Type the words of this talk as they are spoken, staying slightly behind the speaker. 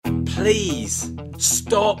please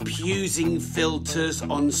stop using filters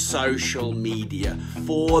on social media.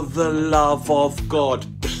 For the love of God,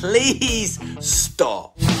 please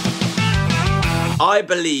stop. I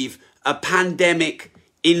believe a pandemic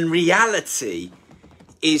in reality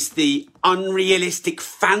is the unrealistic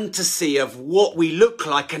fantasy of what we look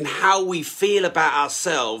like and how we feel about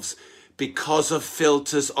ourselves because of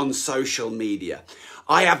filters on social media.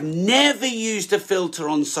 I have never used a filter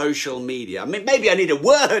on social media. I mean, maybe I need a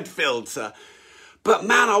word filter, but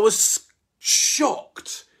man, I was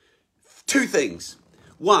shocked. Two things.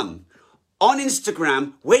 One, on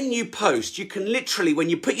Instagram, when you post, you can literally, when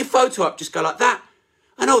you put your photo up, just go like that.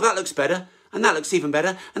 And oh, that looks better. And that looks even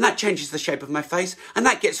better. And that changes the shape of my face. And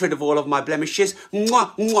that gets rid of all of my blemishes.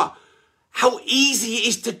 Mwah, mwah. How easy it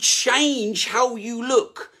is to change how you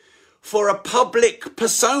look for a public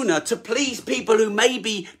persona to please people who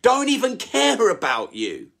maybe don't even care about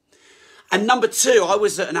you. And number two, I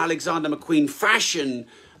was at an Alexander McQueen fashion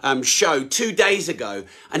show 2 days ago,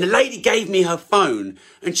 and a lady gave me her phone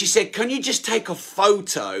and she said, can you just take a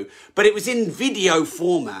photo? But it was in video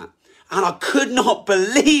format. And I could not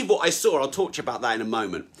believe what I saw. I'll talk to you about that in a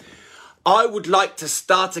moment. I would like to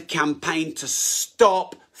start a campaign to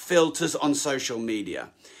stop filters on social media.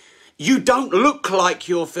 You don't look like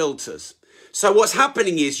your filters. So what's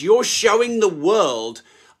happening is you're showing the world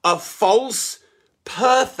a false,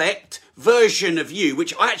 perfect version of you,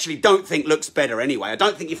 which I actually don't think looks better anyway. I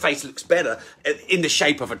don't think your face looks better in the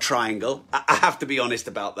shape of a triangle. I have to be honest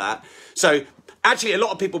about that. So actually, a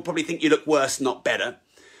lot of people probably think you look worse, not better.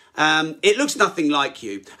 It looks nothing like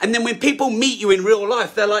you. And then when people meet you in real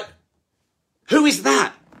life, they're like, who is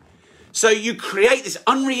that? So you create this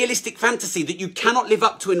unrealistic fantasy that you cannot live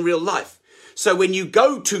up to in real life. So when you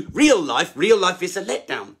go to real life is a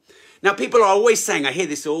letdown. Now, people are always saying, I hear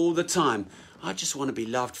this all the time, I just want to be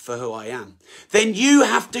loved for who I am. Then you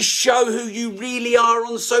have to show who you really are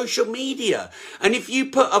on social media. And if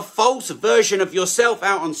you put a false version of yourself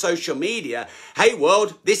out on social media, hey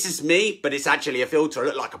world, this is me, but it's actually a filter. I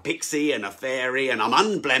look like a pixie and a fairy and I'm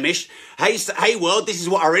unblemished. Hey world, this is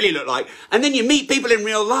what I really look like. And then you meet people in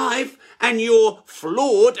real life and you're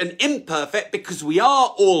flawed and imperfect, because we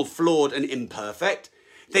are all flawed and imperfect.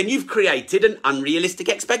 Then you've created an unrealistic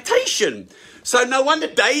expectation. So no wonder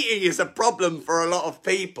dating is a problem for a lot of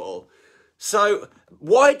people. So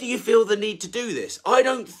why do you feel the need to do this? I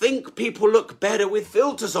don't think people look better with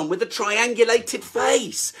filters on, with a triangulated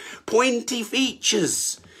face, pointy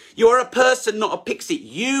features. You're a person, not a pixie.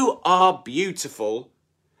 You are beautiful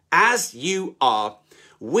as you are,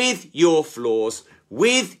 with your flaws,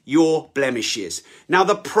 with your blemishes. Now,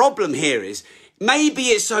 the problem here is maybe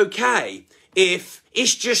it's okay if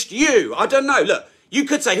it's just you. I don't know. Look, you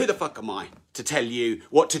could say, who the fuck am I to tell you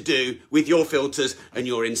what to do with your filters and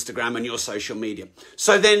your Instagram and your social media?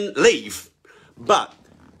 So then leave. But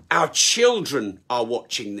our children are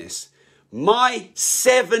watching this. My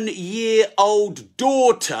 7-year-old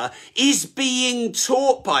daughter is being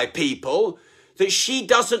taught by people that she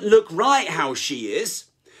doesn't look right how she is,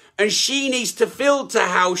 and she needs to filter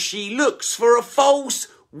how she looks for a false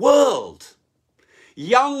world.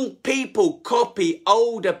 Young people copy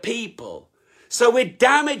older people. So we're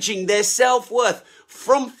damaging their self-worth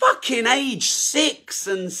from fucking age 6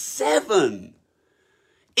 and 7.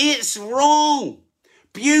 It's wrong.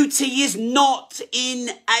 Beauty is not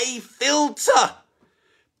in a filter.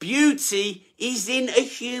 Beauty is in a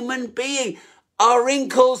human being. Our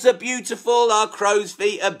wrinkles are beautiful, our crow's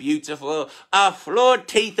feet are beautiful, our flawed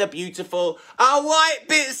teeth are beautiful, our white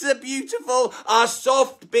bits are beautiful, our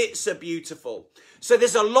soft bits are beautiful. So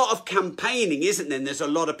there's a lot of campaigning, isn't there? And there's a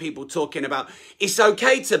lot of people talking about it's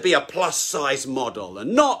okay to be a plus size model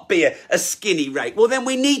and not be a skinny rake. Well, then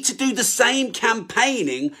we need to do the same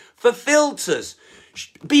campaigning for filters.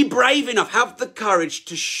 Be brave enough, have the courage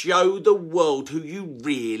to show the world who you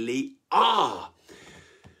really are.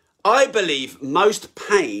 I believe most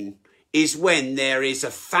pain is when there is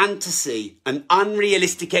a fantasy, an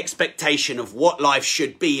unrealistic expectation of what life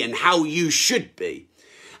should be and how you should be.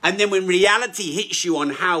 And then when reality hits you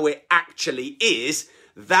on how it actually is,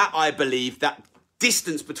 that I believe, that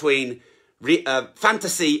distance between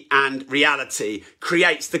fantasy and reality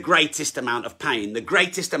creates the greatest amount of pain, the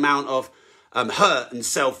greatest amount of hurt and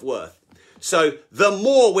self-worth. So the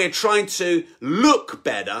more we're trying to look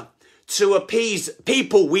better to appease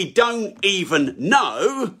people we don't even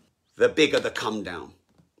know, the bigger the come down,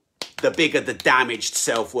 the bigger the damaged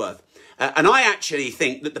self-worth. And I actually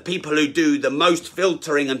think that the people who do the most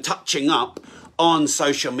filtering and touching up on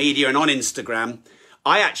social media and on Instagram,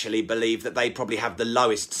 I actually believe that they probably have the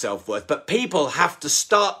lowest self-worth. But people have to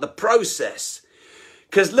start the process.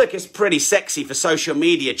 Because look, it's pretty sexy for social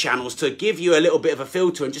media channels to give you a little bit of a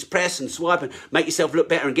filter and just press and swipe and make yourself look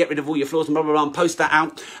better and get rid of all your flaws and blah, blah, blah, and post that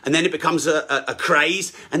out. And then it becomes a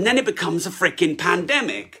craze. And then it becomes a freaking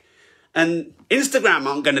pandemic. And Instagram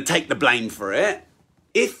aren't going to take the blame for it.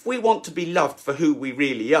 If we want to be loved for who we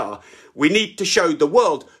really are, we need to show the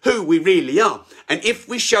world who we really are. And if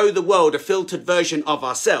we show the world a filtered version of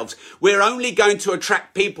ourselves, we're only going to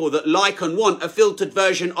attract people that like and want a filtered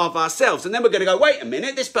version of ourselves. And then we're going to go, wait a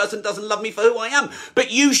minute, this person doesn't love me for who I am.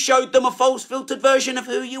 But you showed them a false filtered version of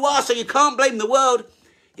who you are. So you can't blame the world.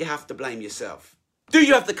 You have to blame yourself. Do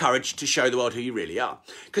you have the courage to show the world who you really are?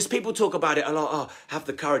 Because people talk about it a lot. Oh, have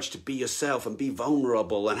the courage to be yourself and be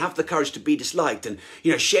vulnerable and have the courage to be disliked and,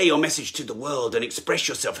 share your message to the world and express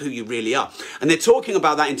yourself who you really are. And they're talking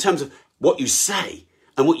about that in terms of what you say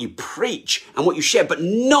and what you preach and what you share, but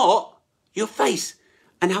not your face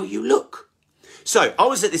and how you look. So I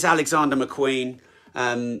was at this Alexander McQueen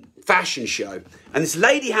fashion show and this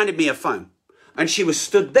lady handed me a phone and she was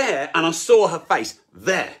stood there and I saw her face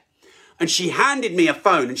there. And she handed me a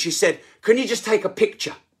phone and she said, can you just take a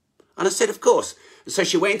picture? And I said, of course. And so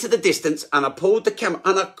she went into the distance and I pulled the camera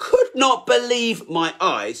and I could not believe my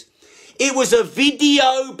eyes. It was a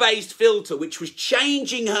video-based filter which was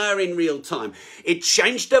changing her in real time. It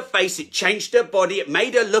changed her face, it changed her body, it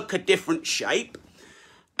made her look a different shape.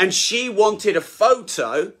 And she wanted a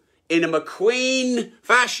photo in a McQueen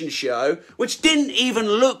fashion show which didn't even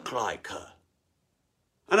look like her.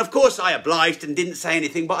 And of course I obliged and didn't say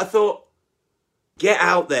anything, but I thought, get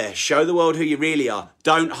out there, show the world who you really are.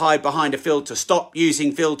 Don't hide behind a filter. Stop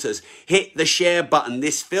using filters. Hit the share button.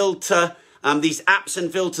 This filter, these apps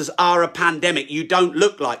and filters are a pandemic. You don't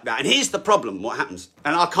look like that. And here's the problem, what happens.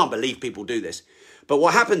 And I can't believe people do this. But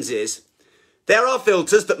what happens is, there are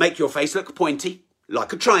filters that make your face look pointy,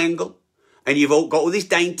 like a triangle. And you've all got all these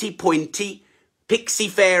dainty, pointy, pixie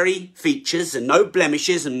fairy features and no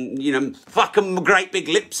blemishes and, fucking great big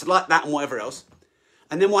lips like that and whatever else.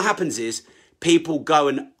 And then what happens is, people go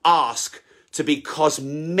and ask to be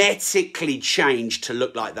cosmetically changed to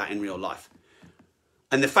look like that in real life.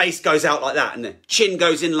 And the face goes out like that and the chin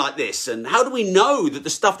goes in like this. And how do we know that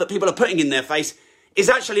the stuff that people are putting in their face is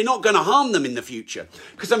actually not going to harm them in the future?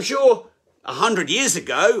 Because I'm sure 100 years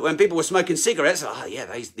ago when people were smoking cigarettes,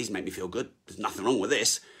 these make me feel good. There's nothing wrong with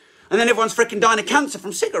this. And then everyone's freaking dying of cancer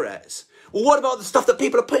from cigarettes. Well, what about the stuff that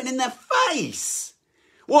people are putting in their face?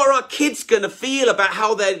 What are our kids going to feel about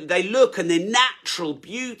how they look and their natural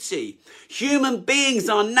beauty? Human beings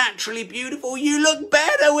are naturally beautiful. You look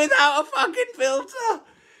better without a fucking filter.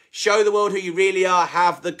 Show the world who you really are.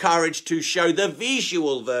 Have the courage to show the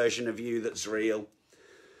visual version of you that's real.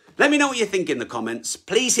 Let me know what you think in the comments.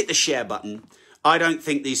 Please hit the share button. I don't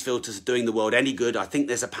think these filters are doing the world any good. I think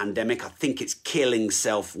there's a pandemic. I think it's killing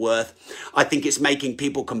self-worth. I think it's making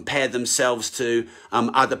people compare themselves to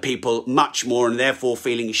other people much more and therefore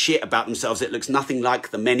feeling shit about themselves. It looks nothing like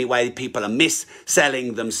them anyway. People are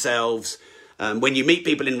mis-selling themselves. When you meet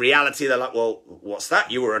people in reality, they're like, well, what's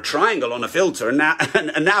that? You were a triangle on a filter and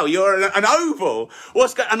now you're an oval.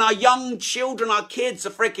 And our young children, our kids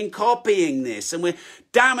are freaking copying this and we're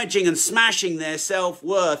damaging and smashing their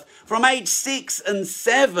self-worth from age 6 and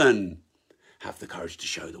 7. Have the courage to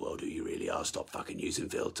show the world who you really are. Stop fucking using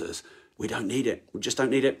filters. We don't need it. We just don't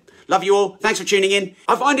need it. Love you all. Thanks for tuning in.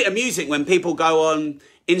 I find it amusing when people go on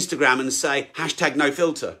Instagram and say,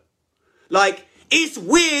 #NoFilter. Like, it's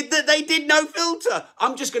weird that they did no filter.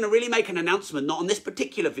 I'm just going to really make an announcement, not on this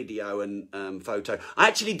particular video and photo. I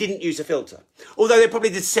actually didn't use a filter. Although they probably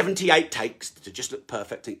did 78 takes to just look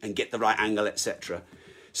perfect and get the right angle, etc.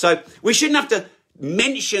 So we shouldn't have to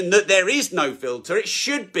mention that there is no filter. It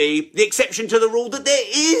should be the exception to the rule that there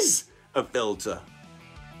is a filter.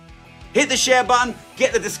 Hit the share button,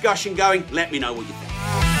 get the discussion going. Let me know what you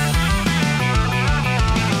think.